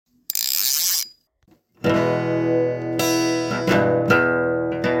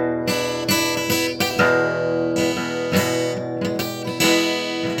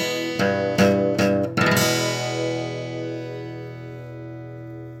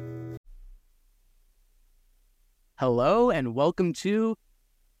Hello and welcome to,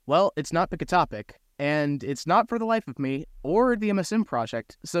 well, it's not Pick a Topic, and it's not For the Life of Me or the MSM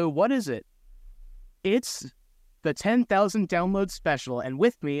Project. So what is it? It's the 10,000 download special, and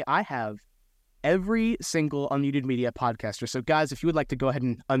with me I have every single Unmuted Media podcaster. So guys, if you would like to go ahead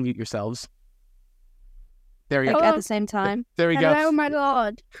and unmute yourselves. There you go. At the same time. There we go. Oh my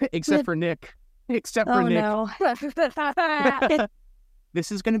god. Except for Nick. Except for Nick. No. This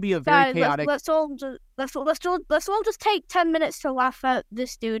is going to be a very chaotic... Let's all just take 10 minutes to laugh at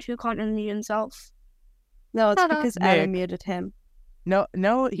this dude who can't unmute himself. No, it's because Adam Nick. muted him.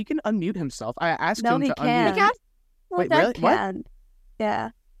 No, he can unmute himself. I asked him he to can't. unmute. Wait, really? What? Can. Yeah.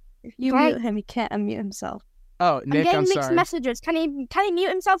 If you Right. mute him, he can't unmute himself. Oh, Nick, I'm getting I'm mixed sorry. messages. Can he mute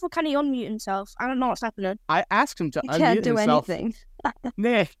himself or can he unmute himself? I don't know what's happening. I asked him to He unmute can't do himself. anything.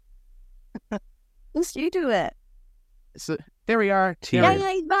 Nick. Just you do it. So there we are. Yeah,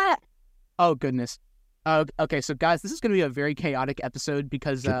 he's back. Oh goodness. Okay, so guys, this is going to be a very chaotic episode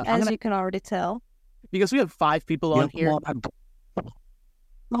because As you can already tell. because we have 5 people on here,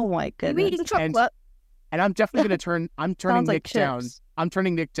 Oh my You're eating goodness. chocolate. and I'm definitely going to I'm turning Sounds like Nick down. chips. I'm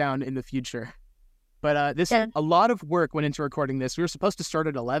turning Nick down in the future. But Yeah. a lot of work went into recording this. We were supposed to start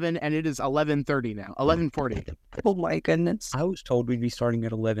at 11, and it is 11:30 now. 11:40. Oh my goodness. I was told we'd be starting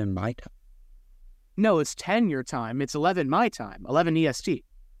at 11 my time. No, it's 10 your time. It's 11 my time. 11 EST.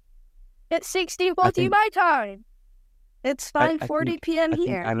 It's 16:40 think- my time. It's I 5:40 think- p.m. I think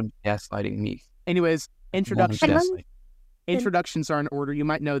here. Adam's gaslighting me. Anyways, introductions. Gaslighting. Introductions are in order. You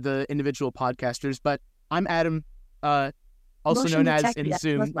might know the individual podcasters, but I'm Adam, also Motion known as detected. in Yeah,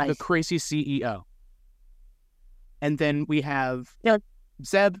 Zoom, that's the nice. crazy CEO. And then we have Yeah.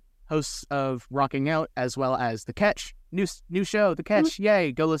 Zeb, host of Rocking Out, as well as The Catch. New show, The Catch.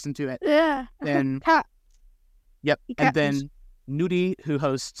 Yay, go listen to it. Yeah. Then, Cat. yep. You And cat then Nudie, who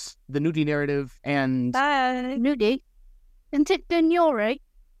hosts The Nudie Narrative, and Bye. Nudie. Isn't it Denore?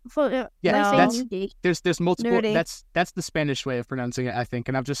 yeah, No. that's Nudie. there's multiple. Nudie. That's the Spanish way of pronouncing it, I think,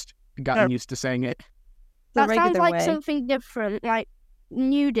 and I've just gotten used to saying it. The That sounds regular like way. something different, like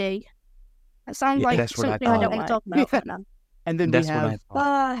nudie. That sounds Yeah, like that's what I something I, don't thought. want to talk about right now. And then That's we what I have thought.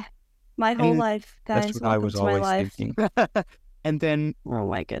 Bye. My whole And life, guys. That's what I Welcome was to my always life. thinking. and then Oh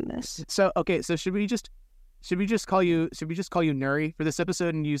my goodness. so okay, so should we just call you Nuri for this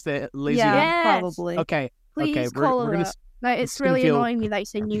episode and use the lazy Yeah, Yes. probably. Okay. Please Okay, call we're her gonna that. Like, it's gonna really feel- annoying me that you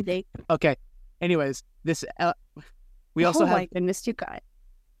say nudie. okay. Anyways, this we also oh have my goodness, you guys.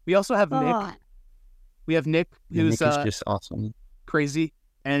 Nick. Oh, We have Nick, Yeah, who's Nick is just awesome. crazy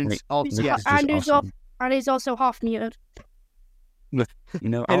and Right. all He's yeah. Nick is just and he's awesome. And he's also half muted. You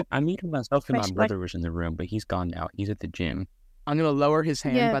know, And- I muted myself and my Especially- brother was in the room, but he's gone now. He's at the gym. I'm gonna lower his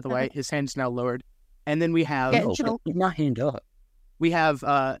hand. Yeah. By the way, his hand's now lowered. And then we have Yeah, No, chill. keep my hand up.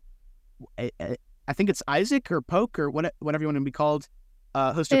 I think it's Isaac or Poke or whatever you want to be called,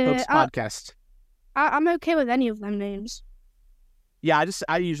 host of Poke's podcast. I'm okay with any of them names. Yeah,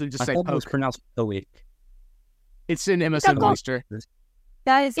 I usually just I say thought it was Poke. pronounced Poic. It's in MSN go- Oyster.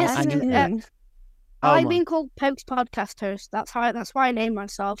 guys, Yes, I'm I do- in. Oh I like my- being called Poke's podcast host. That's why I name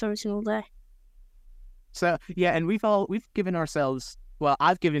myself every single day. So yeah, and we've given ourselves. Well,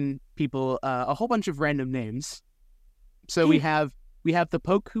 I've given people a whole bunch of random names. So we have the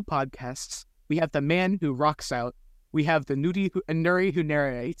Poke who podcasts. We have the man who rocks out. We have the Nuri who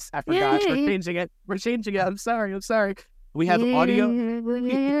narrates. I forgot. Yay. We're changing it. I'm sorry. We have audio.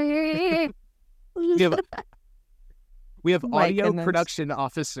 We have My audio goodness. production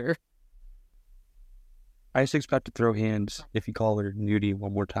officer. Isaac's about to throw hands if you call her Nudie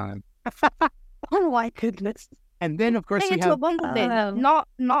one more time. Oh my goodness. And then of course Bring we it to a have. bumblebee, Oh.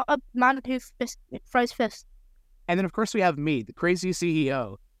 not a man who throws fists. And then of course we have me, the crazy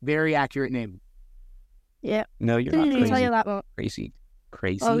CEO. Very accurate name. No, you're Didn't not even tell crazy. you that much. Crazy.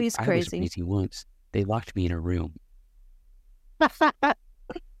 Crazy. Oh, he's I was crazy. crazy once. They locked me in a room.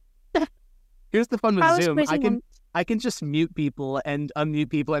 Here's the fun with I was Zoom. crazy I can just mute people and unmute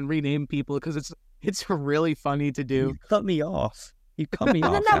people and rename people because it's really funny to do. You cut me off. You cut me And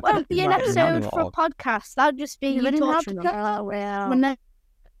off. then that after won't be an my episode for a monologue. podcast. That'd just be you torturing them. When they-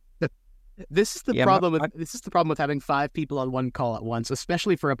 This is the Yeah, problem my- this is the problem with having 5 people on one call at once,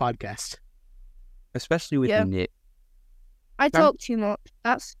 especially for a podcast. Especially with Yeah. Nick. I talk too much.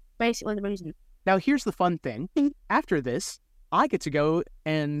 That's basically the reason. Now here's the fun thing. After this, I get to go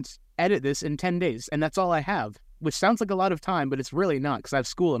and edit this in 10 days, and that's all I have, which sounds like a lot of time, but it's really not because I have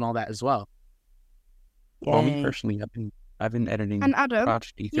school and all that as well. Well, me Yay. personally, I've been editing And Adam,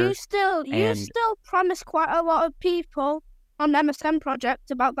 Project you Ether. still and- promised quite a lot of people on the MSM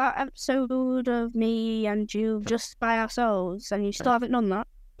project about that episode of me and you just by ourselves, and you still haven't done that.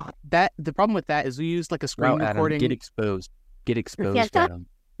 the problem with that is we used like a screen Wow, Adam, recording. get exposed. Get exposed, Yeah. Adam.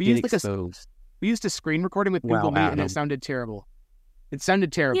 we Get used like exposed. we used a screen recording with Wow, Google Meet, and Adam. it sounded terrible. It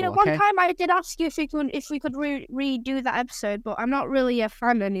sounded terrible. You know, one okay. time I did ask you if we could redo that episode, but I'm not really a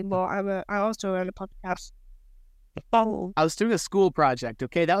fan anymore. I also run a podcast. Oh, I was doing a school project.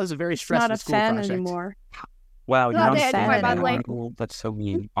 Okay, that was a very stressful not a school fan project. anymore. Wow, Not you're that saying quite that, badly. Uncle? That's so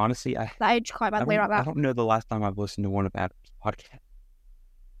mean. Honestly, I That aged quite badly don't, like I that. don't know the last time I've listened to one of Adam's podcasts.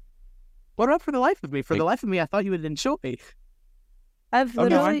 What about For the Life of Me? For the Like- life of me, I thought you would enjoy me. I've Oh,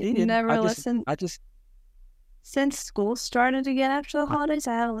 no, I literally didn't. never I just- listened I just since school started again after the holidays.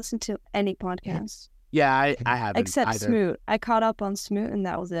 I haven't listened to any podcasts Yeah, I haven't except either. Smoot. I caught up on Smoot, and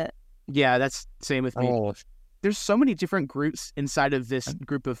that was it. Yeah, that's same with me. oh There's so many different groups inside of this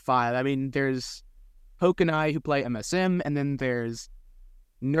group of 5. I mean, there's Poke and I who play MSM, and then there's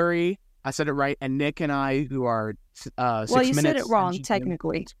Nuri, I said it right, and Nick and I who are 6 Well, you minutes. said it wrong, and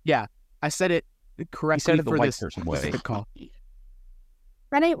technically. I said it correctly said it the for white this person way. specific call.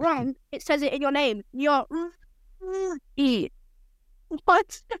 That ain't wrong. It says it in your name. You're E.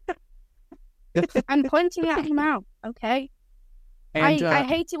 What? I'm pointing at you now. Okay. And I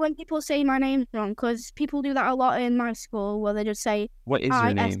hate it when people say my name wrong because people do that a lot in my school where they just say what is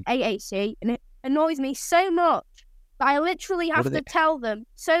your name? ISAAC and it annoys me so much that I literally have do to they- tell them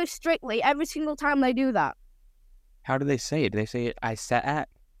so strictly every single time they do that. How do they say it? Do they say it I sat at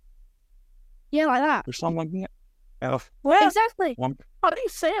Yeah, like that. or something like that? Oh, Well, Exactly. one, how do you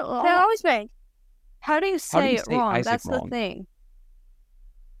say it wrong? They always make. How do you say you it say wrong? Isaac That's the wrong? thing.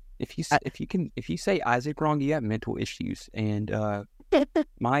 if you say Isaac wrong, you have mental issues. And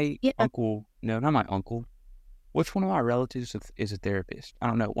my Yeah. uncle, no, not my uncle. Which one of my relatives is a therapist? I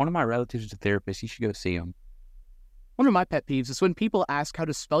don't know. One of my relatives is a therapist. You should go see him. one of my pet peeves is when people ask how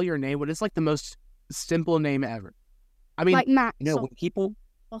to spell your name, what is like the most simple name ever. I mean, Like Max You know, when people,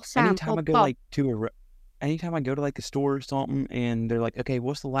 or Sam anytime or I go Bob. like anytime I go to like a store or something, and they're like, okay,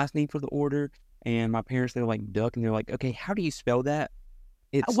 what's the last name for the order? And my parents, they're like Duck, and they're like, okay, how do you spell that?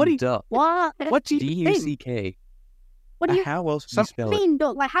 It's what do you- Duck. What? what do you think? DUCK. What do you How else would Some- you spell it? mean,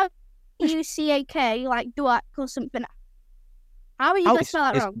 Duck? Like, how DUCAK, like Duck or something? How are you Oh, going to spell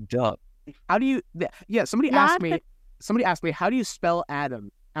that It's wrong? Duck. How do you? Yeah, somebody asked me, how do you spell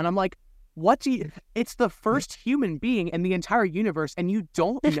Adam? And I'm like, what do you? It's the first human being in the entire universe, and you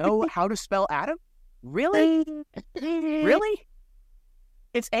don't know how to spell Adam? Really? Really?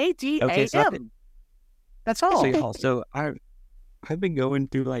 It's A-D-A-M. Okay, so I think- That's all. So y'all, so I've been going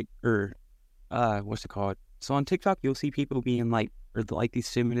through like what's it called? So on TikTok you'll see people being like, or like these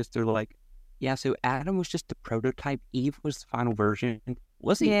feminists, they're like, yeah, so Adam was just the prototype, Eve was the final version.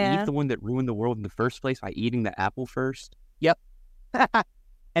 Wasn't Yeah. Eve the one that ruined the world in the first place by eating the apple first? and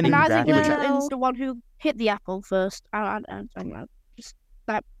And then Isaac Exactly. Newton's the one who hit the apple first. I don't know. Just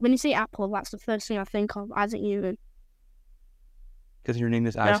that when you say apple, that's the first thing I think of. Isaac Newton. Because your name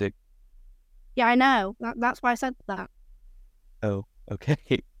is Yeah. Isaac. Yeah, I know. That's why I said that. Oh, okay.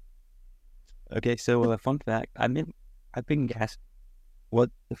 Okay, so fun fact, I've been what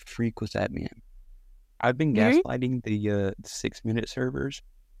the freak was that, man? I've been Mhm. gaslighting the 6 minute servers,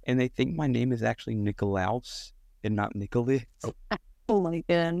 and they think my name is actually Nicolaus and not Nicholas. Oh my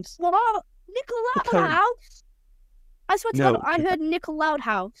goodness. What? Nickel Because- Loudhouse? I swear to No, God, I heard Nickel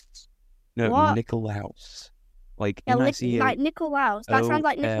Loudhouse. No, What? Nicolaus. Like Yeah, Nicolaus. like Nickel Loudhouse. That sounds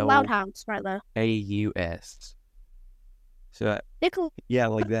like Nickel O-L- Loudhouse right there. So Nickel yeah,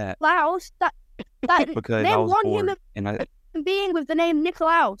 like that. Loudhouse. That Because I name was one bored, human and being with the name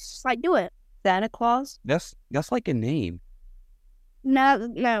Nicolaus. Like, do it. Santa Claus? that's like a name. No,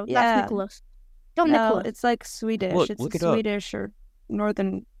 Yeah. that's Nicholas. Don't No, Nicholas. it's like Swedish. Look- it's look a it up. Swedish or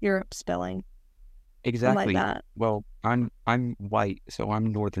Northern Europe spelling. Something Exactly. like that. Well, I'm white, so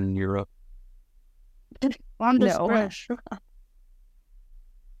I'm Northern Europe. Well, I'm just No. British.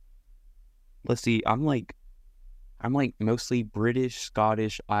 Let's see. I'm like mostly British,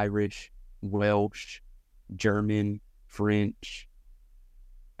 Scottish, Irish, Welsh, German, French,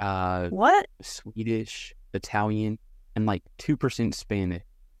 What? Swedish, Italian, and like 2% Spanish.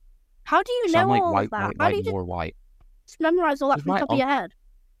 How do you So know I'm like all white, of that? white, How do white, you more white. just memorize all that Because from the my top of your head?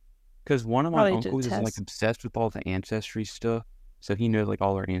 Because one of my Probably did uncles is like tests. obsessed with all the ancestry stuff, so he knows like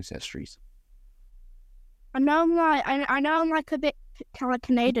all our ancestries. I know I'm like a bit kind of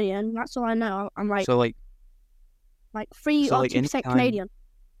Canadian. That's all I know. I'm like So like, 3 so, or like, 2% anytime- Canadian.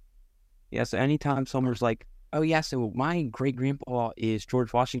 yeah. So anytime someone's like, "Oh yeah, so my great grandpa is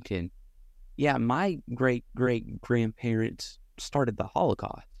George Washington," yeah, my great great grandparents started the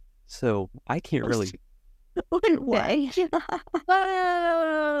Holocaust, so I can't really Okay.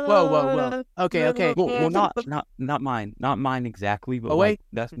 Whoa. Okay. Well, not mine exactly, but Away- like,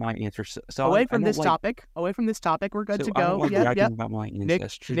 that's my answer. So Away I from don't this like, topic. Away from this topic. We're good so to I don't go. like Yep. bragging about my Nick,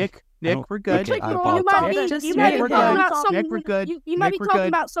 ancestry. Nick, don't- we're good. okay, I You apologize. might be, Just you Nick, might be we're talking good. about Nick, something. we're good. You might Nick, be we're talking good.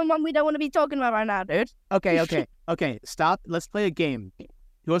 about someone we don't want to be talking about right now, dude. Okay. Stop. Let's play a game.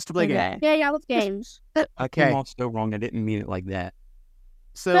 Who wants to play a game? Okay. Yeah, I love games. I came Okay. off so wrong. I didn't mean it like that.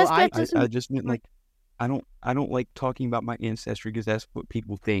 So First I person- I just meant like, I don't like talking about my ancestry because that's what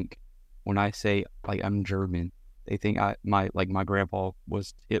people think when I say like I'm German. They think my grandpa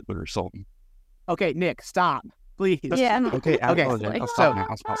was Hitler or something. okay, Nick, stop, please. Yeah. Okay, I Okay, apologize. I'll so- stop now.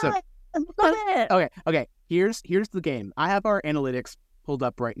 I'll stop. So- Okay. Here's the game. I have our analytics pulled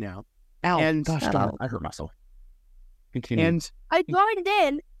up right now, Ow, and gosh Ow. darn it, I hurt myself. Continue. and I joined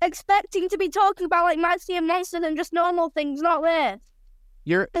in expecting to be talking about like Mighty and Monsters and just normal things, not this.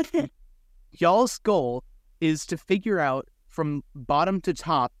 your y'all's goal is to figure out from bottom to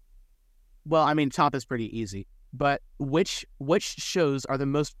top. Well, I mean, top is pretty easy, but which shows are the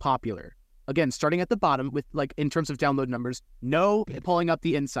most popular? Again, starting at the bottom with like in terms of download numbers. No pulling up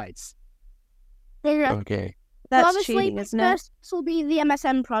the insights. Okay. That's Obviously, cheating, isn't it? first will be the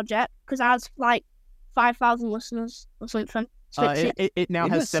MSN project because it has like 5,000 listeners or something. So it's- It now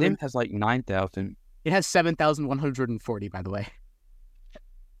has Sim has like 9,000. It has 7,140, by the way.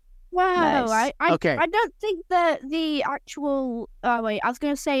 Wow, Nice. Okay. I don't think that the actual. Wait, I was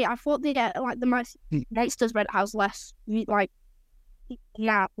gonna say I thought they get like the Monsters Reddit has less like.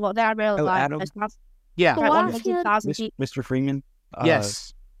 Nah, what they really Oh, like. Adam? Yeah. Like What? 100,000 people. Mr. Freeman.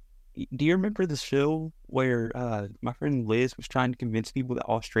 Yes. Do you remember the show where my friend Liz was trying to convince people that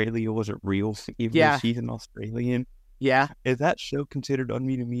Australia wasn't real, even Yeah. though she's an Australian? Yeah. Is that show considered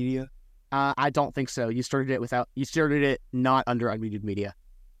unmuted media? I don't think so. You started it not under unmuted media.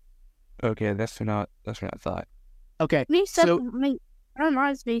 Okay, that's what I thought. Okay. Me said, So- I mean, that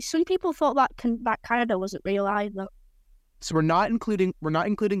reminds me. Some people thought that that Canada wasn't real either. So we're not including I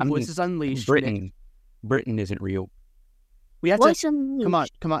mean, Voices Unleashed. Nick. Britain isn't real. We have to Voice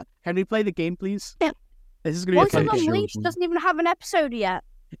Unleashed. come on. Can we play the game, please? Yeah. This is gonna be a Voice fun Okay, game. sure. Unleashed doesn't even have an episode yet.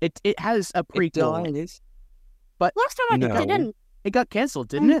 It has a prequel. It is. Last time I No. did, it didn't. It got canceled,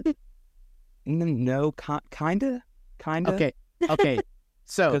 didn't it? No, kinda. Okay.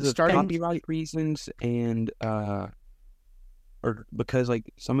 So Because of starting. copyright reasons and or because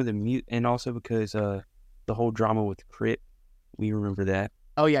like some of the mute and also because the whole drama with Crit, we remember that.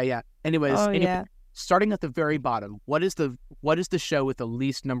 Oh yeah. Anyways, Oh yeah. starting at the very bottom, what is the show with the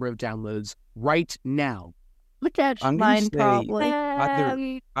least number of downloads right now? Look at I'm gonna Mine say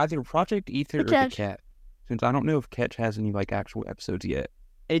probably. either Project Ether or Okay. the Cat, since I don't know if Catch has any like actual episodes yet.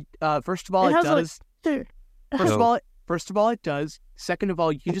 It first of all It it has, like, does. First of all it does. Second of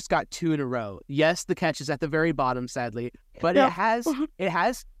all, you just got 2 in a row. Yes, the Catch is at the very bottom, sadly, but Yeah. it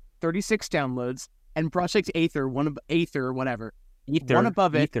has 36 downloads, and Project Aether whatever. Ether, One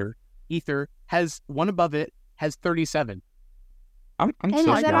above it. Ether. Ether has one above it has 37. I'm Hey, so then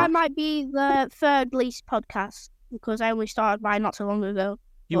I shocked. might be the third least podcast because I only started mine not so long ago.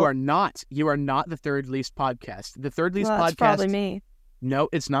 You Well- are not the third least podcast. The third least Well, that's podcast. probably me. No,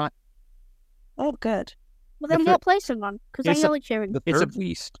 it's not. Oh, good. Well, The then thir- what place am I on? Because It's I'm only cheering. The It's third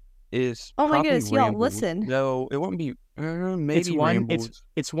least is Oh my probably goodness, y'all Rambles. listen. No, it won't be. Maybe It's one- Rambles.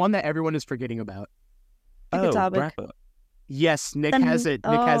 It's one that everyone is forgetting about. Pick a Oh, topic. wrap up. Yes, Nick Then- has it.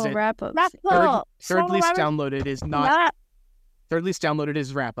 Nick has it. Wrap-ups. Wrap Third- up. Third least downloaded is not. Wrap. Third least downloaded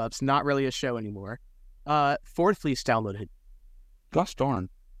is wrap ups. Not really a show anymore. Fourth least downloaded. Gosh darn.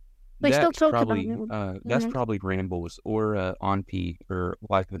 We still That's talk about probably it. that's Mhm. probably Rambles or On P or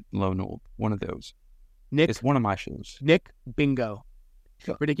Life of Lone Old. One of those. Nick, It's one of my shows. bingo.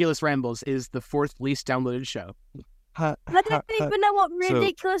 Ridiculous Rambles is the fourth least downloaded show. I don't even know what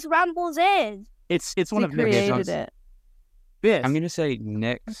ridiculous rambles is. It's one He of Nick's created shows. it. Fifth. I'm gonna say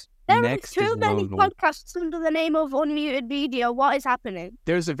next. There are next too is many Lone Old. podcasts under the name of Unmuted Media. What is happening?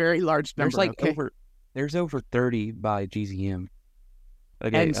 There's a very large number. There's like okay? there's over 30 by GZM.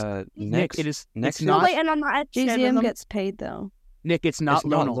 Okay, And next Nick, it's next Still not waiting on that episode. with GZM them. gets paid though. Nick. It's not it's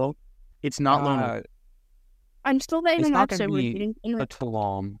not Lonel. Lo- It's not Lonel. I'm still waiting It's on that not gonna episode. be reading. a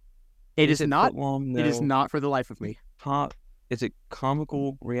Talam. It is not. Footlong? It is No. not for the life of me. Is it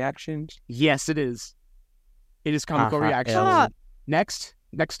comical reactions? Yes, it is. It is comical Haha, reaction. L. Ah. Next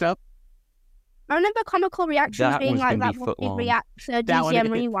up, I remember comical reactions That being one's like gonna that be one Footlong. react That one-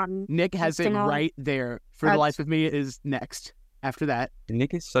 DCM rewind. Nick has it Interesting, right there. For the That's- life of me is next. After that,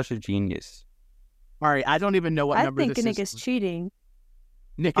 Nick is such a genius. all right. I don't even know what I number think this Nick is. is cheating.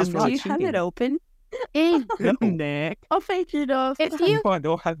 Nick I'm is not Do really you have cheating. it open? Nick. I'll fake it off. If you, I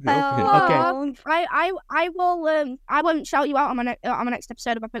don't have the open. Okay. I will. I won't shout you out on my next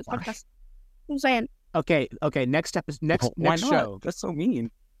episode of my podcast. I'm saying. Okay. Next episode. Next Why not? show. That's so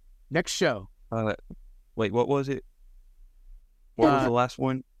mean. Next show. Wait, what was it? What was Uh, the last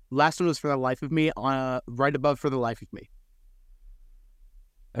one? Last one was For the Life of Me. Right above For the Life of Me.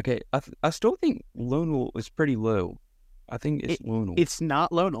 Okay, I still think Lonel is pretty low. I think it's Lonel. It's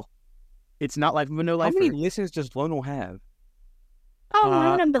not Lonel. It's not Life of a No How Lifer. many listens does Lonel have? Oh,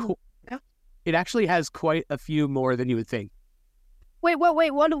 I remember. It actually has quite a few more than you would think. Wait.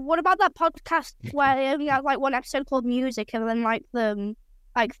 What about that podcast where it only had like one episode called Music, and then the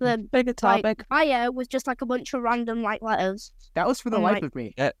Pick a topic. bio was just like a bunch of random like letters. That was For the Oh Life my- of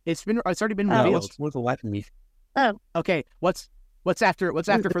Me. Yeah. It's already been Oh. revealed. What's the life of me? Okay, what's after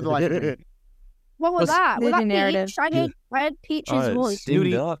For the Life of Me? What was Was- that? Was that Movie narrative. Peach? I heard Peach's voice. Stimmed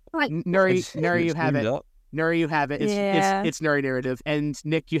Nudie. up. Like, Nuri, It's you have stimmed it. up. Nuri, you have it. Yeah. It's Nuri narrative. And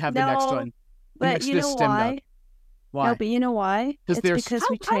Nick, you have the next No, one. But next you is know stemmed up. why? Why? No, but you know why? 'Cause It's there's- because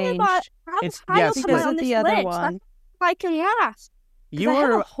we how am changed. It's- how yes, am I because on of this the other list? one. I can ask. You you I had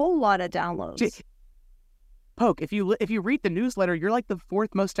are a whole lot of downloads. Gee, Poke. If you read the newsletter, you're like the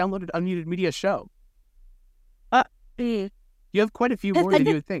 4th most downloaded Unmuted Media show. You have quite a few more than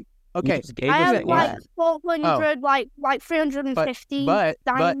you would think. You Okay, just gave I us have that like one. 400, like 350. but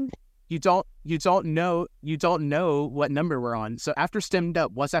diamonds. you don't know what number we're on. So after Stemmed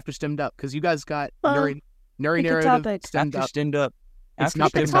Up, what's after Stemmed Up? Because you guys got Nuri pick a narrative topic. Stemmed After Up. Stemmed up. It's After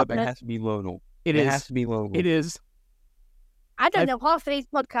not pick a Stemmed up, it topic. has to be Lonel. It has is. to be Lonel. It is. I don't I- know half of these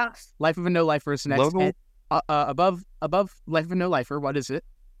podcasts. Life of a No Lifer is next. Logo? And, above Life of a No Lifer, what is it?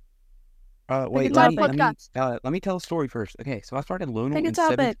 Wait, a let topic. me tell a story first. Okay, so I started Lonel Pick a in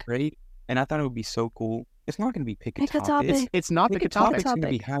 7th topic. grade, and I thought it would be so cool. It's not going to be pick a Pick a topic. topic. It's not pick a topic. Topic's going to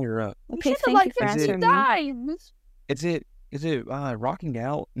be topic. higher up. Okay, You should thank have you like for 50 answering me. times. Is it Rocking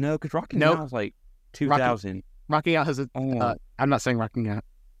Out? No, because Rocking Nope. Out is like 2000. Rocking Out has a. I'm not saying Rocking Out.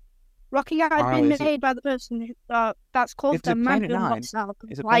 Rocking Out has Oh, been is it- made by the person who, that's called Is the it man Planet who Nine? wants out.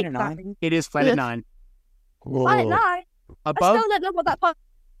 Is it Like Planet that Nine? thing. It is Planet Ugh. 9. Planet Nine. I Above still don't know what that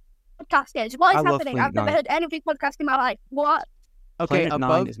podcast is. What I is love happening? Planet I've never Nine. heard any big podcast in my life. What? okay, Planet 9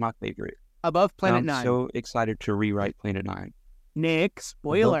 above is my favorite. above Planet I'm 9. so excited to rewrite Planet 9. Nick,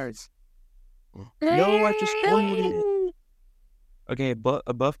 spoilers. No, I just spoiled it. Okay, but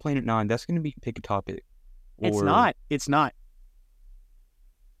above Planet 9, that's going to be pick a topic. It's Or- not. It's not.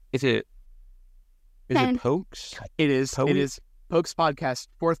 Is it Ten. Pokes? It is. Poe? It is. Poke's podcast,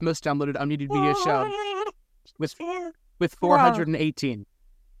 4th most downloaded Unmuted Media show with 418.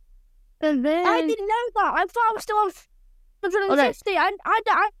 And then I didn't know that. I thought I was still on 150. I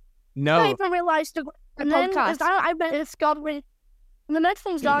don't No, even realize the And then podcast. I bet it's got to be. And the next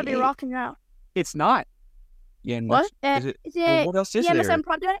thing's got to be Rocking Out. it's not. Yeah, What? Is it? Is Well, it what else is the there? MSM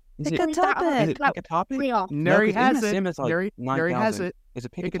project? Is Pick it, a Is that- topic. is it pick a topic? Real. Nuri No, has 'cause it. MSM is like Nuri has 9,000. it. Is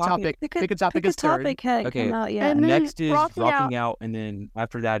it Pick a topic. Pick Pick a topic is third. topic hadn't Okay. come out yet. And then Next is Rocking Rocking Out, and then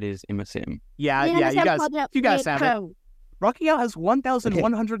after that is MSM. Yeah, The yeah. MSM You project guys made have it. Pro. Rocking Out has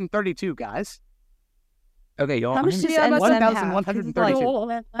 1,132 guys. Okay, y'all. How much I'm- does Yeah, MSM have?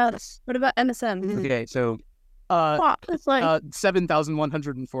 1,132. What about MSM? Okay, so What? It's like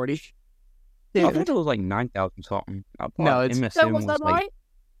 7,140. I thought it was like 9,000 something. I thought No, it's- so MSM was that like right?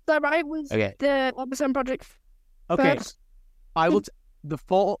 Is that right? Was Okay. the MSM project Okay, first? I will the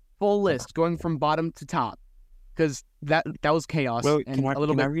full list going from bottom to top because that was chaos Well, and can I, a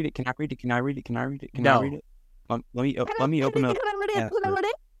little can I bit. read it? Can I read it? Can I read it? Can I read it? Can No. I read it? Let me open up. cast first.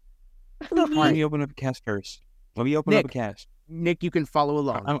 Let Nick, me open up a cast first. Let me open up a Nick, cast. Nick, you can follow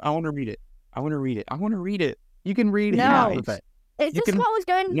along. I want to read it. I want to read it. I want to read it. You can read No. half of it. is you this can- what was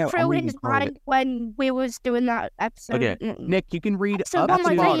going No, I'm through reading his part of mind when we was doing that episode? Okay. Nick, you can read So up one At to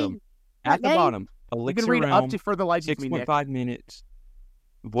the more bottom. thing. At the Okay. bottom. You Elixir can read Realm, up to For the Life of Me, Nick. 6.5 minutes.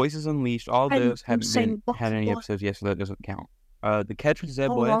 Voices Unleashed. All of I'm those haven't saying had any what? episodes yet, so that doesn't count. The Catch with Zeb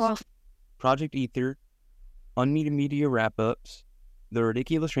Oh, West. wow. Project Ether, Unneeded Media Wrap-Ups, The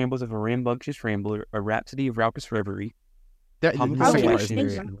Ridiculous Rambles of a Rambunctious Rambler, A Rhapsody of Raucous Reverie, Comic the second Okay. part is Okay.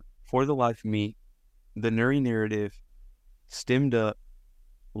 very- For the Life of Me, The Nuri Narrative, Stemmed Up,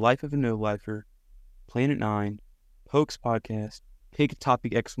 Life of a No-Lifer, Planet 9, Pokes Podcast, Pick a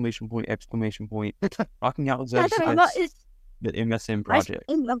Topic, ! Rocking Out with Zeb That's a lot- West, it's- the MSM I- Project.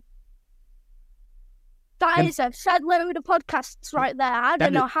 That And- is a shed load of podcasts right there. I That don't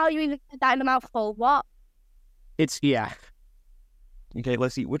is- know how you even said that in a mouthful. What? It's yeah. Okay,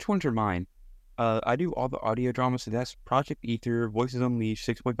 let's see. Which ones are mine? I do all the audio drama, so that's Project Ether, Voices Unleashed,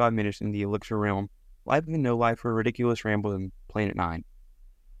 6.5 minutes in the Elixir Realm, Life of a No Lifer, Ridiculous Ramble, and Planet 9.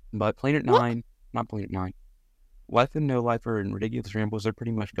 But Planet What? 9 not Planet 9. Life and No Lifer and Ridiculous Rambles are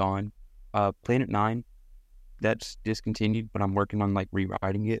pretty much gone. Planet 9, that's discontinued, but I'm working on like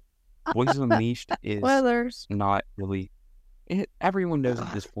rewriting it. Voices Unleashed is Spoilers. not really. Everyone knows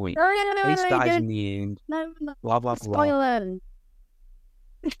at this point. No, Ace dies no, in the end. no, Blah blah blah. spoiler.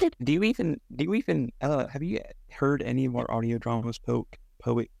 Do you even have you heard any of our audio dramas?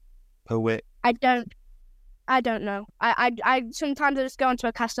 Poet. I don't know. I sometimes I just go into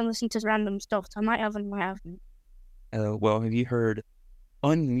a cast and listen to random stuff. So I might have and might haven't. Well, have you heard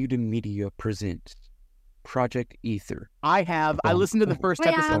Unmuted Media presents Project Ether? I have. I listened to the first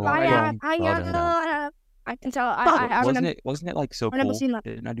episode. I can tell. I Wasn't it like so I've never cool? seen that.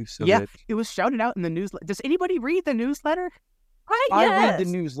 Didn't I do so Yeah, good? it was shouted out in the newsletter. Does anybody read the newsletter? I read the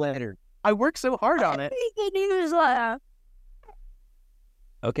newsletter. I work so hard on it. The newsletter.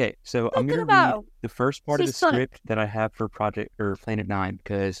 Okay, so I'm Talking gonna about read the first part of the Sonic. script that I have for Project or Planet 9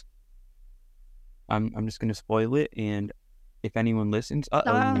 because I'm just gonna spoil it, and if anyone listens, you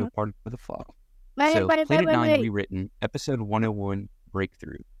know part of the flaw. So Planet 9 rewritten, episode 101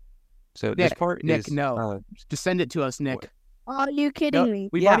 breakthrough. So this part Nick, is no. Just send it to us, Nick. Are you kidding No, me?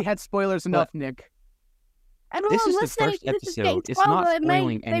 we've Yeah. already had spoilers enough, Nick. Everyone This is the listening first to this is getting episode. It's not spoiled.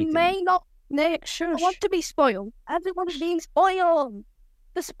 spoiling They anything. may not Nick, shush. want to be spoiled. Everyone's being spoiled.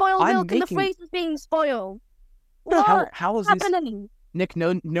 The spoiled I'm milk and the making- freeze is being spoiled. What How is this? happening? Nick,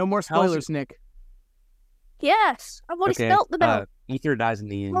 no more How's spoilers, Nick. Yes, I've already Okay, spelt the milk. Ether dies in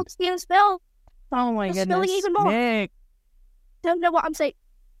the end. Milk's being spilled. Oh my You're spilling goodness. even more. Nick, Don't know what I'm saying.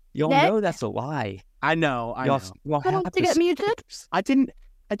 Y'all Nick? know that's a lie. I know. Y'all I have want to get muted. I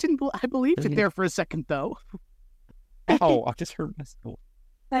believed it there for a second though. Oh, I just heard myself.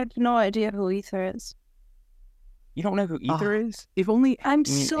 I have no idea who Ether is. You don't know who Ether is? If only I'm mean,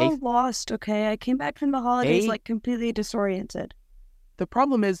 so Ace- lost, okay? I came back from the holidays A- like completely disoriented. the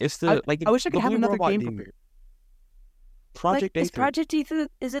problem is, It's the like. I wish I could the have blue another robot game dude. prepared. Project Like, is Ether. Project Ether,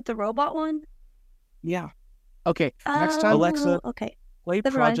 is it the robot one? Yeah. Okay, next time. Alexa. Okay. Play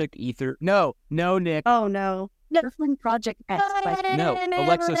Never mind. Project Ether. No, Nick. Oh no. No. We're playing Project S by No,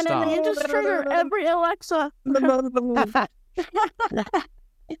 Alexa, stop. You just trigger every Alexa.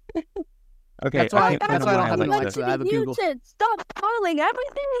 Okay, That's why- can't that's find why I don't my have an Alexa. Alexa. I have a Google. Muted. Stop spoiling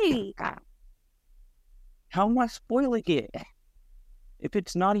everything. How am I spoiling it? If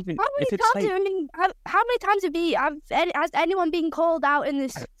it's not even. How If many it's times? like. How many times has anyone been called out in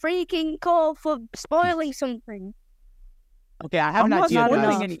this freaking call for spoiling something? Okay, I have I'm an not idea, spoiling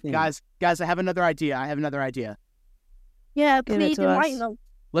guys. anything. Guys, I have another idea. Yeah, Give it please to us. enlighten them.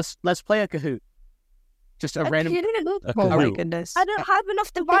 Let's play a Kahoot. Just a random. A Oh my Kahoot. goodness. I don't have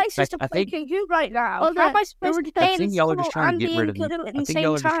enough devices to I play think- Kahoot right now. Okay, How am I supposed to I play think this y'all are just call trying to and get be rid of me. in Kahoot at I the think y'all same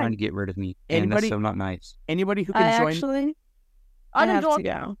are just trying time? to get rid of me, and Anybody- that's so not nice. Anybody who can I join. actually I I don't have know. to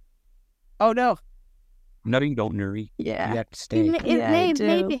go. Oh no. No, you don't, Nuri. You Yeah. have to stay. Yeah, I do.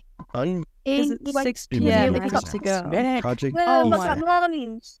 Maybe. Because In, it's like, 6 in p.m. the I have to go. Nick. Project. well, Oh what my- that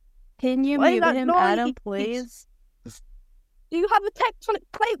means. Can you Why mute that him, noise? Adam, please? Do you have a tectonic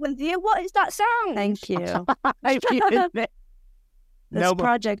plate with you? What is that sound? Thank you. I mean, Nick. That's No more.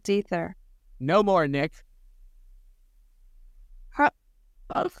 Project Ether. No more, Nick.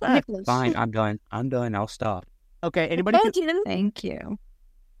 Nicholas. Fine, I'm done. I'll stop. Okay, anybody who, Thank you. Thank you.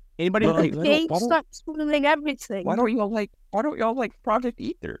 anybody Well, who, like, They why don't- stop spoiling everything. Why don't y'all like Project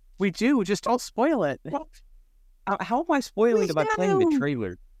Ether? we do, just don't spoil it. What? How am I spoiling it by playing the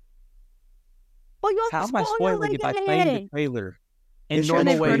trailer? Well, you're How am I spoiling it by playing the trailer? In It's Sure,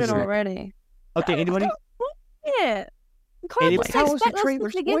 normal they've heard ways. it Nick. already. Okay, anybody? Yeah. You can't Anybody- just How is the expect us trailer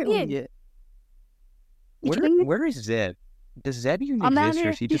to give spoiling you. it? You kidding me? Where is Zeb? Does Zeb even I'm down exist, or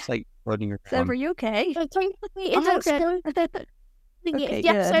here. is he just like floating Seb, are around? you okay? Technically, I'm it's okay. the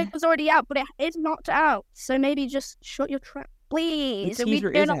episode was already out, but it is not out. So maybe just shut your trap, please. The We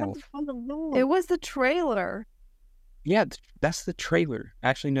teaser do is not out. have to follow the rules. It was the trailer. Yeah, that's the trailer.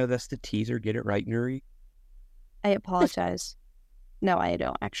 Actually, no, that's the teaser. Get it right, Nuri. I apologize. No, I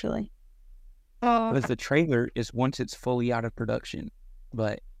don't actually. Because the trailer is once it's fully out of production,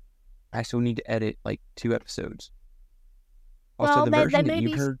 but I still need to edit like 2 episodes. Also, Well, the there version that may you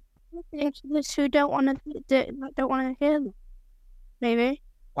be heard. listeners who don't want to hear them. Maybe.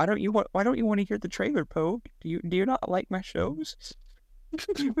 Why don't you want to hear the trailer, Poe? Do you not like my shows?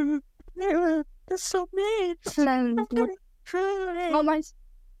 That's so mean.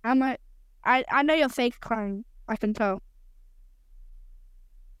 I know you're fake crying. I can tell.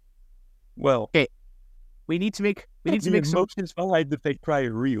 Well, We need to make the some emotions behind the fake cry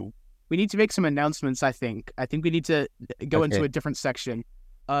are real. we need to make some announcements. I think we need to go into Okay. a different section.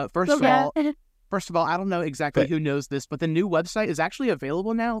 First Okay. of all, I don't know exactly But- who knows this, but the new website is actually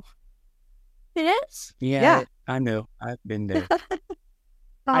available now. It is? Yeah, I know. I've been there.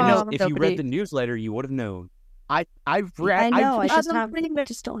 I know. If you read the newsletter, you would have known. I've read. I know. I I've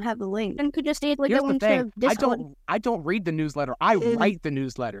just don't have the link. and could just easily Here's go the into thing. Discord. I don't read the newsletter. I write the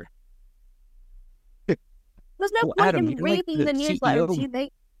newsletter. There's no Well, point Adam, in you're like reading the the newsletter CEO.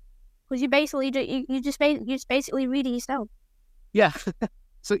 because you basically you just basically read it yourself. Yeah.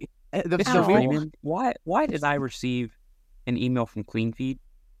 So the Mr. Ow. weird- Freeman, why did I receive an email from CleanFeed?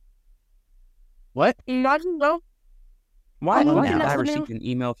 what? Imagine though. Why I'm looking did at I the mail. receive an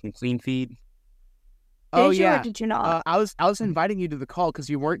email from CleanFeed? Oh Did you yeah. or did you not? I was inviting you to the call because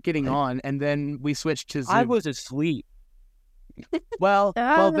you weren't getting on, and then we switched to Zoom. I was asleep. well,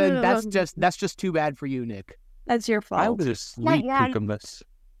 then that's just too bad for you, Nick. That's your fault. I was asleep, yeah. Kukumbus.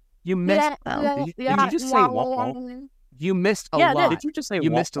 You missed Did you just say wah-wah? you missed a Yeah, I lot. Did you just say You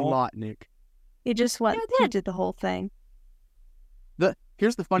missed a wah-wah? lot, Nick. You just went. I You did. did the whole thing.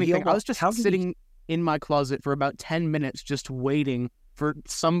 Here's the funny Yeah, thing. I well, was just how did you- sitting in my closet for about 10 minutes just waiting for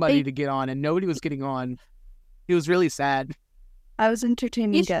somebody to get on, and nobody was getting on. It was really sad. I was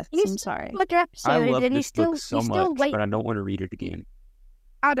entertaining You- guests. you I'm sorry. Look at I episode, love and you this still book so you still much, wait. but I don't want to read it again.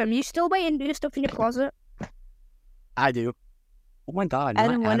 Adam, you still wait and do stuff in your closet. I do. Oh my god,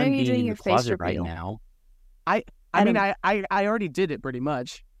 Adam, not when are Adam you being doing in your the face closet right reveal? now. I mean, I already did it pretty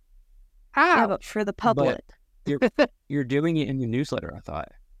much. How? Yeah, but for the public. You're doing it in the newsletter, I thought.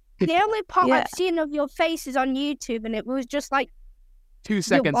 The only part Yeah. I've seen of your face is on YouTube, and it was just like 2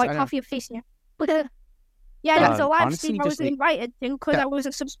 seconds. like I know. half your face. Yeah, yeah, there was a live honestly, stream I just wasn't like- invited to because I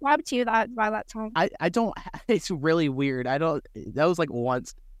wasn't subscribed to you by that time. I don't. It's really weird. I don't. That was like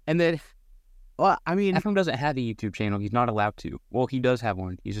once, and then. Well, I mean, Ephraim doesn't have a YouTube channel. He's not allowed to. Well, he does have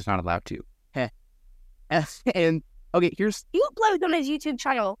one. He's just not allowed to. and okay, here's He uploaded on his YouTube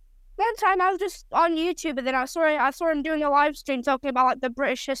channel. One time I was just on YouTube, and then I saw him doing a live stream talking about like the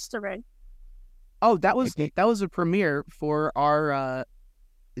British history. that was a premiere for our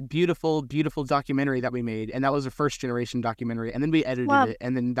beautiful documentary that we made, and that was a first generation documentary, and then we edited Wow. it,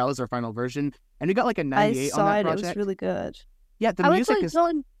 and then that was our final version, and we got like a I 98 on saw that it. It project. was really good. Yeah, the I music literally is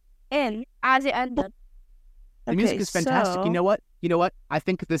joined in as it ended. the music Okay, is fantastic. so- You know what? I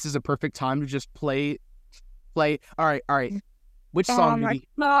think this is a perfect time to just play. All right. Which song? Oh my Nuri?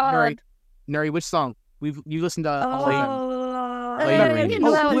 god! Nuri, which song? You listened to all of them. Wait, Pluto. wait,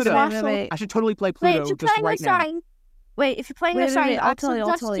 Oh, wait, Pluto. wait, wait. I should totally play Wait, Pluto if you're just playing right a now. song, if you're playing a Wait, song, wait, I'll I'll tell you, I'll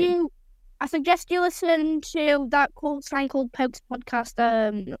suggest tell you. I suggest you listen to that cool song called Pokes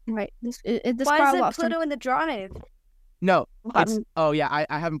Podcast. Right, this quite a lot of stuff. in the drive? No, it's Um, oh yeah,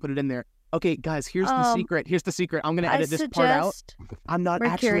 I haven't put it in there. Okay, guys, here's the Um, secret. Here's the secret. I'm gonna I edit this part out. suggest I'm not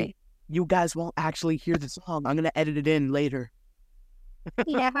actually. Mercury. You guys won't actually hear the song. I'm gonna edit it in later.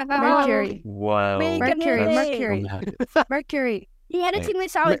 Yeah, Mercury. Whoa. Mercury. that's Mercury. dramatic. Mercury. The editing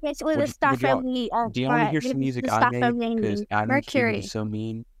this out is basically the would staff y'all- only. Do you want to hear some music the I staff made? only. Because Adam's Mercury. is so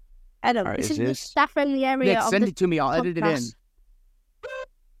mean. Adam. All right, This is is the this? staff only area Nick, of send the it to me. I'll edit it in. podcast.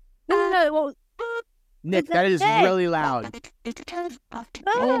 No, well, Nick, Is that it is Nick? really loud.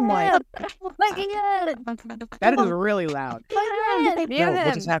 Oh my- Look at it. That is really loud. Mute No, what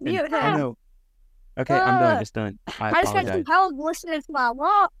him. just happened? Mute Oh him. no. Okay, I'm done. Uh, It's done. I I just got apologize. compelled listening to my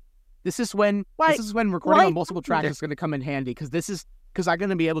what? This is when Like, recording why- on multiple tracks is gonna come in handy because I'm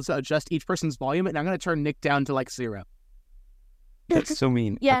gonna be able to adjust each person's volume, and I'm gonna turn Nick down to like 0. That's so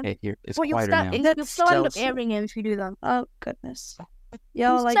mean. Yeah. Okay, here. It's Well, you'll quieter start. now. You'll That's still end up jealousy. airing him if you do that. Oh goodness.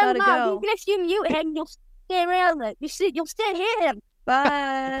 Yo, I He's so gotta loud, go. Even if you mute him, you'll stay around it. You'll still hear him.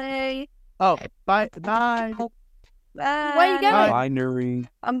 Bye. Oh, bye. Bye. Where you going? Bye. Binary.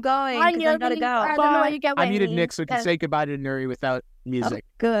 I'm going I because I gotta go. I don't know where you're going. I muted Nick so we can Because say goodbye to Nuri without music.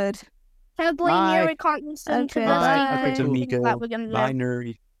 Good. Sadly, Bye. Yuri can't listen to Okay, the bye. secret Okay, things that we're gonna do.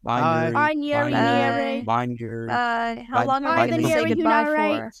 Binary. Bye. Binary. Bye, Yuri. Binary. Yuri. Binary. Bye. How Bye- long am bye, I gonna Nick. say Yuri, who goodbye for?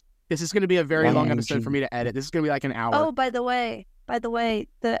 narrates. This is gonna be a very long Bye, episode for me to edit. This is gonna be like an hour. Oh, by the way,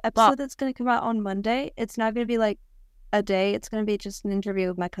 the episode that's gonna come out on Monday, it's not gonna be like a day. It's gonna be just an interview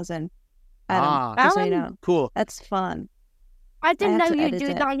with my cousin, Adam. Ah. Just so you Alan? know, Cool. that's fun. I didn't have know to you'd edit do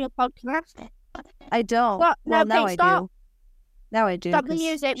it. that on your podcast. I don't. What? Well, No, now okay, I stop. do. Now I do. Stop the 'cause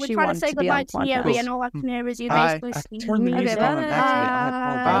music. We're she trying to wanted say be goodbye on to the Yuri, podcast. and all I can hear is you Bye. basically I speaking. turned the Okay, music bye. on on accident.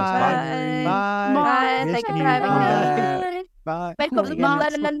 I apologize. Bye. Bye. Thank you for having Bye. me. Bye. Wake Oh up my the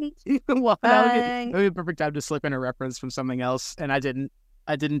goodness. and then Well, Bye. that would be a perfect time to slip in a reference from something else, and I didn't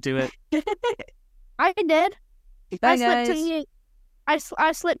do it. I did. Bye, I slipped guys. in you.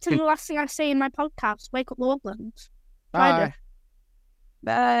 I slipped in the last thing I say in my podcast. Wake up the woodlands. Tried Bye.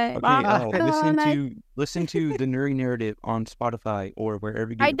 Bye. Okay, Bye. listen to the Nuri narrative on Spotify or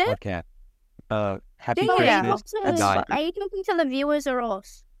wherever you I get your did. podcast. Happy Yeah. Are you Christmas. That's Bye. fine. talking to the viewers or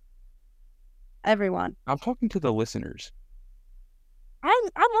us? everyone. I'm talking to the listeners.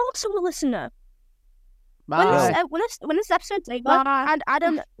 I'm also a listener. Bye. When this episode's over, and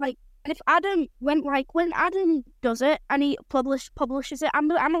Adam and if Adam when Adam does it and he publishes it, I'm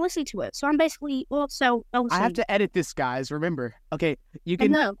gonna listen to it. So I'm basically also I have to edit this, guys. Remember. Okay, you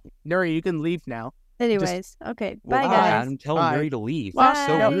can Nuri, you can leave now. Anyways, okay, Well, bye guys. Adam, tell Bye. Murray to leave. Bye. That's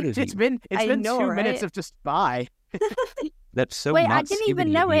so No, rude of It's you. been I 2 know, minutes right? of just bye. That's so Wait, not I didn't even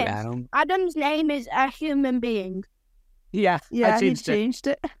Skibbity know of you, it. Adam. Adam's name is a human being. Yeah, Yeah, I he changed it. changed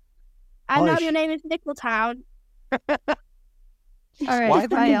it. I know Hush. your name is Nickeltown. All Why right, have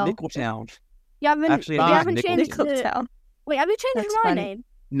bye, you y'all. Nickeltown? You haven't, Actually, you I think haven't it's changed Nickel. the... Nickeltown. Wait, have you changed That's my funny. name?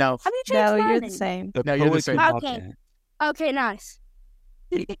 No. Have you changed No, my you're name? the same. The No, you're the Poetry same. Okay. Podcast. Okay, nice.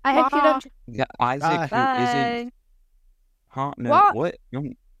 I hope you don't... Yeah, Isaac, Bye. who isn't. Bye. Huh? No, What? what? No,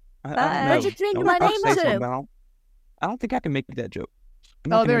 I Bye. don't know. What'd you change I my was about name to say to? something, but I don't think I can make that joke. I'm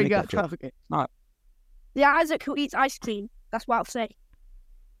not Oh, gonna there you make go. that joke. Okay. The Isaac who eats ice cream. That's what I'll say.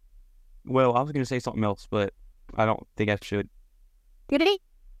 Well, I was going to say something else, but I don't think I should. Did he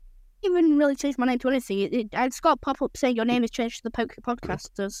even really change my name to anything? I just got a pop-up saying your name is changed to the Poke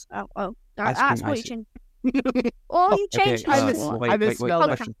Podcasters. Ice That's cream, what you ice- changed. Or you Okay, changed I it. miss- I wait, misspelled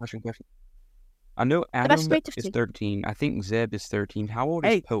it. question. I know best Adam way to is see. 13. I think Zeb is 13. How old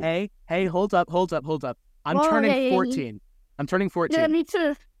is Hey, Pope? hey, hold up. I'm Oh, turning yeah. 14. I'm turning 14 Yeah, me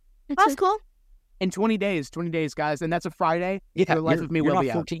too. That's cool. in 20 days, guys, and that's a Friday. Yeah, The Life you're, of Me you're will not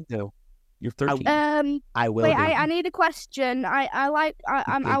be out. 14 though. You're 13. I will Wait, be. I need a question.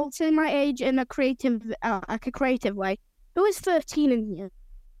 I will say my age in a creative way. Who is 13 in here?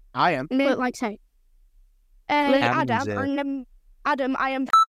 I am. But like say, Adam Adam, Adam, I am.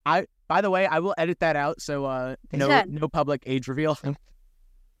 By the way, I will edit that out, so no Ten. no public age reveal.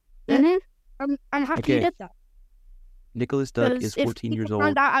 Mhm. I'm happy you Okay. did that. Nicholas Duck 'Cause is if 14 years people old.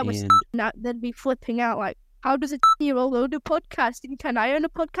 found out I was and Now they'd be flipping out like, how does a 10-year-old own a podcast? And can I own a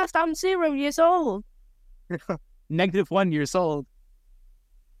podcast? I'm 0 years old. -1 years old.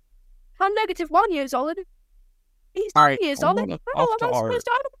 I'm -1 years old. He's 2 All right. years old. Hold How on, am off I to art. supposed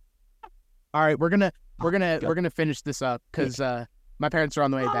to own All right, we're gonna God. finish this up because my parents are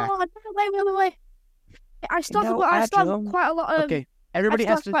on the way back. Oh, no, wait. I still have, No, I still have Adam. quite a lot of. Okay, I everybody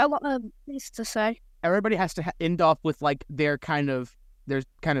still has have to quite a lot of things to say. end off with like their kind of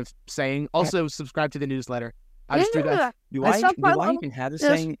saying. Also, subscribe to the newsletter. I just do that. Yeah. Do I I, still have quite a do I lot even have a Yes.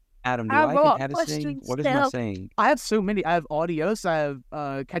 saying? Adam, do I have I a even lot have of a saying? questions What is my still. saying? I have so many. I have adios. I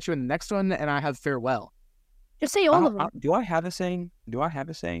have catch you in the next one, and I have farewell. Just say all of them. Do I have a saying? Do I have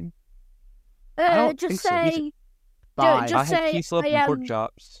a saying? I don't Just think so. You say, Bye. just I have say, peace, love, I and pork am-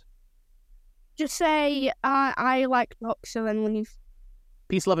 chops. just say, I like dogs. So then when you,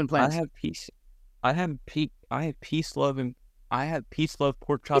 Peace, love, and plans. I have peace, love, and I have peace, love,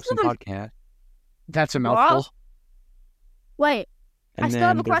 pork chops, and love podcast. That's a What? mouthful. wait, And I still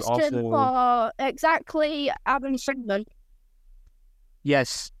have a then there's question also for exactly Adam Sigmund.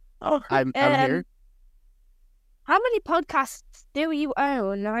 Yes, Oh, I'm here. How many podcasts do you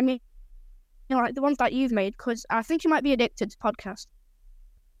own? I mean, like the ones that you've made, because I think you might be addicted to podcasts.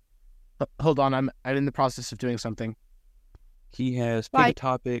 Hold on, I'm in the process of doing something. he has Pick a Like-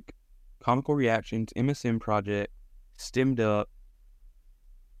 Topic, Comical Reactions, MSM Project, Stemmed Up,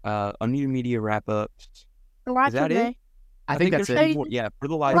 Unmuted Media Wrap Ups. Right that with it? me. I think that's there's it. it. two more. Yeah, for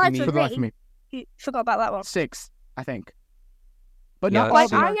the life Right of me. with For the life of me. me, You forgot about that one. 6, I think. But Yeah, not all Like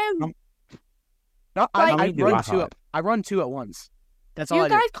of them. I are- am. No, like- I How many do run I two. have? I run 2 at once. That's all You I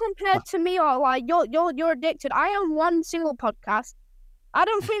do. guys compared to me are like you're addicted. I own one single podcast.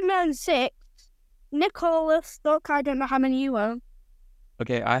 Adam Freeman owns 6. Nicholas Duck, I don't know how many you own.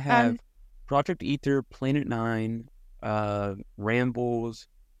 Okay, I have Project Ether, Planet 9, Rambles,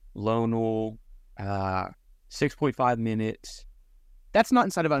 Lonal, 6.5 minutes. That's not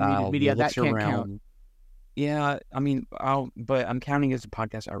inside of Unmuted Media. That Elixir can't Realm. count. Yeah, I mean, but I'm counting as a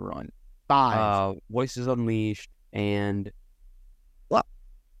podcast I run. 5. Voices Unleashed and What?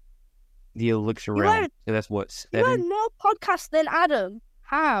 The Elixir You Realm. own- So that's what, You 7? own more podcasts than Adam.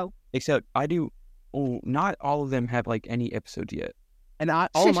 How? Except I do. Oh, not all of them have like any episodes yet. And all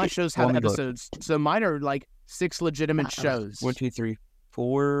of my shows have Let me look. episodes, so mine are like 6 legitimate shows. 1, 2, 3,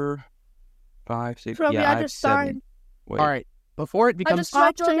 4, 5, 6. Probably Yeah, I I have just 7. signed. Wait. All right, before it I becomes just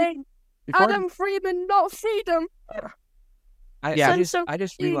read your name. before it- Adam Freeman, not Freedom. Yeah. I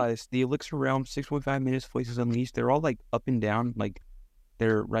just realized the Elixir Realm, 6.5 minutes, Voices Unleashed. They're all like up and down, like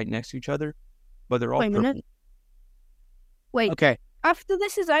they're right next to each other, but they're all Wait a minute. purple. Wait, okay. after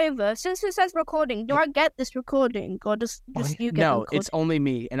this is over, since it says recording, do I get this recording or just you get the No, recording? it's only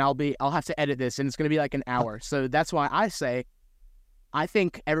me, and I'll have to edit this, and it's gonna be like an hour. So that's why I say, I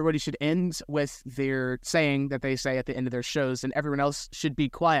think everybody should end with their saying that they say at the end of their shows, and everyone else should be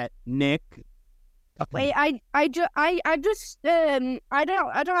quiet. Nick. Wait, I don't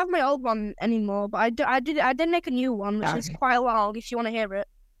have my old one anymore, but I did make a new one, which is quite long if you want to hear it.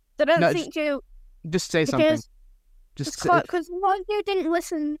 So I don't think you just say something. Because a lot of you didn't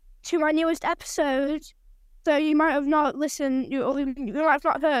listen to my newest episode, so you might have not listened. You might have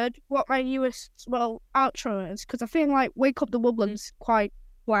not heard what my newest outro is. Because I feel like "Wake Up the Woodlands" quite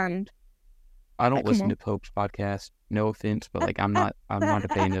bland. I don't listen to Pope's podcast. No offense, but like I'm not a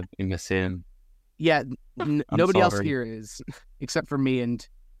fan of MSM. Yeah, nobody else here is, except for me and...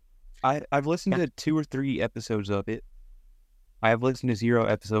 I've listened to 2 or 3 episodes of it. I have listened to 0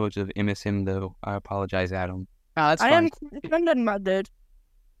 episodes of MSM, though. I apologize, Adam. Oh, that's fine. I am offended, my dude.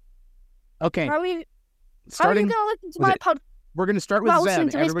 Okay. How are you going to listen to my podcast? We're going to start with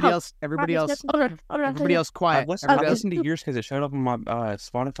Zeb. Everybody else quiet. I listened to yours because it showed up on my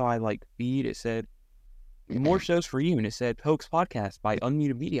Spotify feed. It said, more shows for you, and it said Pokes Podcast by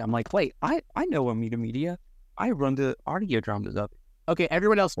Unmuted Media. I'm like, wait, I know Unmuted Media. I run the audio dramas up. Okay,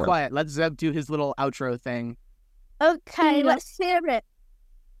 everyone else quiet. Let Zeb do his little outro thing. Okay, let's hear it.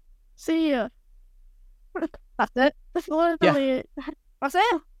 See ya. That's it. That's it?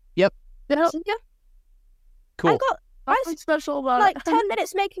 Yep. See ya. Cool. I got special about 10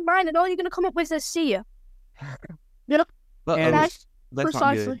 minutes making mine, and all you're going to come up with is see ya. Yeah. That's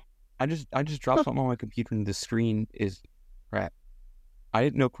precisely. Not good. I just dropped something on my computer and the screen is cracked. I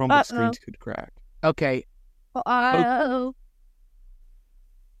didn't know Chromebook screens could crack. Okay. Uh-oh.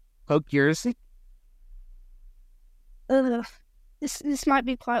 Poke yours. This might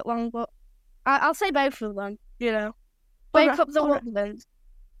be quite long, but I'll say both of them, Wake up the woodlands.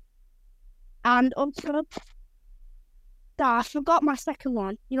 And I forgot my second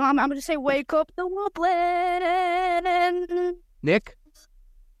one. I'm going to say wake up the woodland. Nick?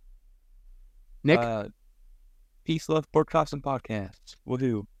 Peace, love, podcasts, and podcasts.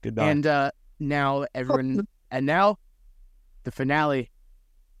 Woohoo. Goodbye. And now everyone... And now, the finale.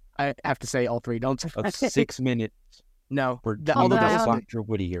 I have to say all 3. Don't... Of 6 minutes. No. We're Dr.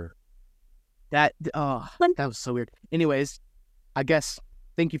 Whittier. That was so weird. Anyways, I guess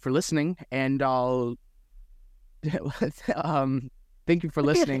thank you for listening, and I'll... thank you for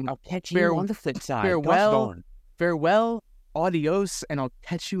listening. I'll catch you on the flip side. Farewell, adios, and I'll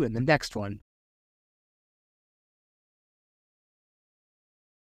catch you in the next one.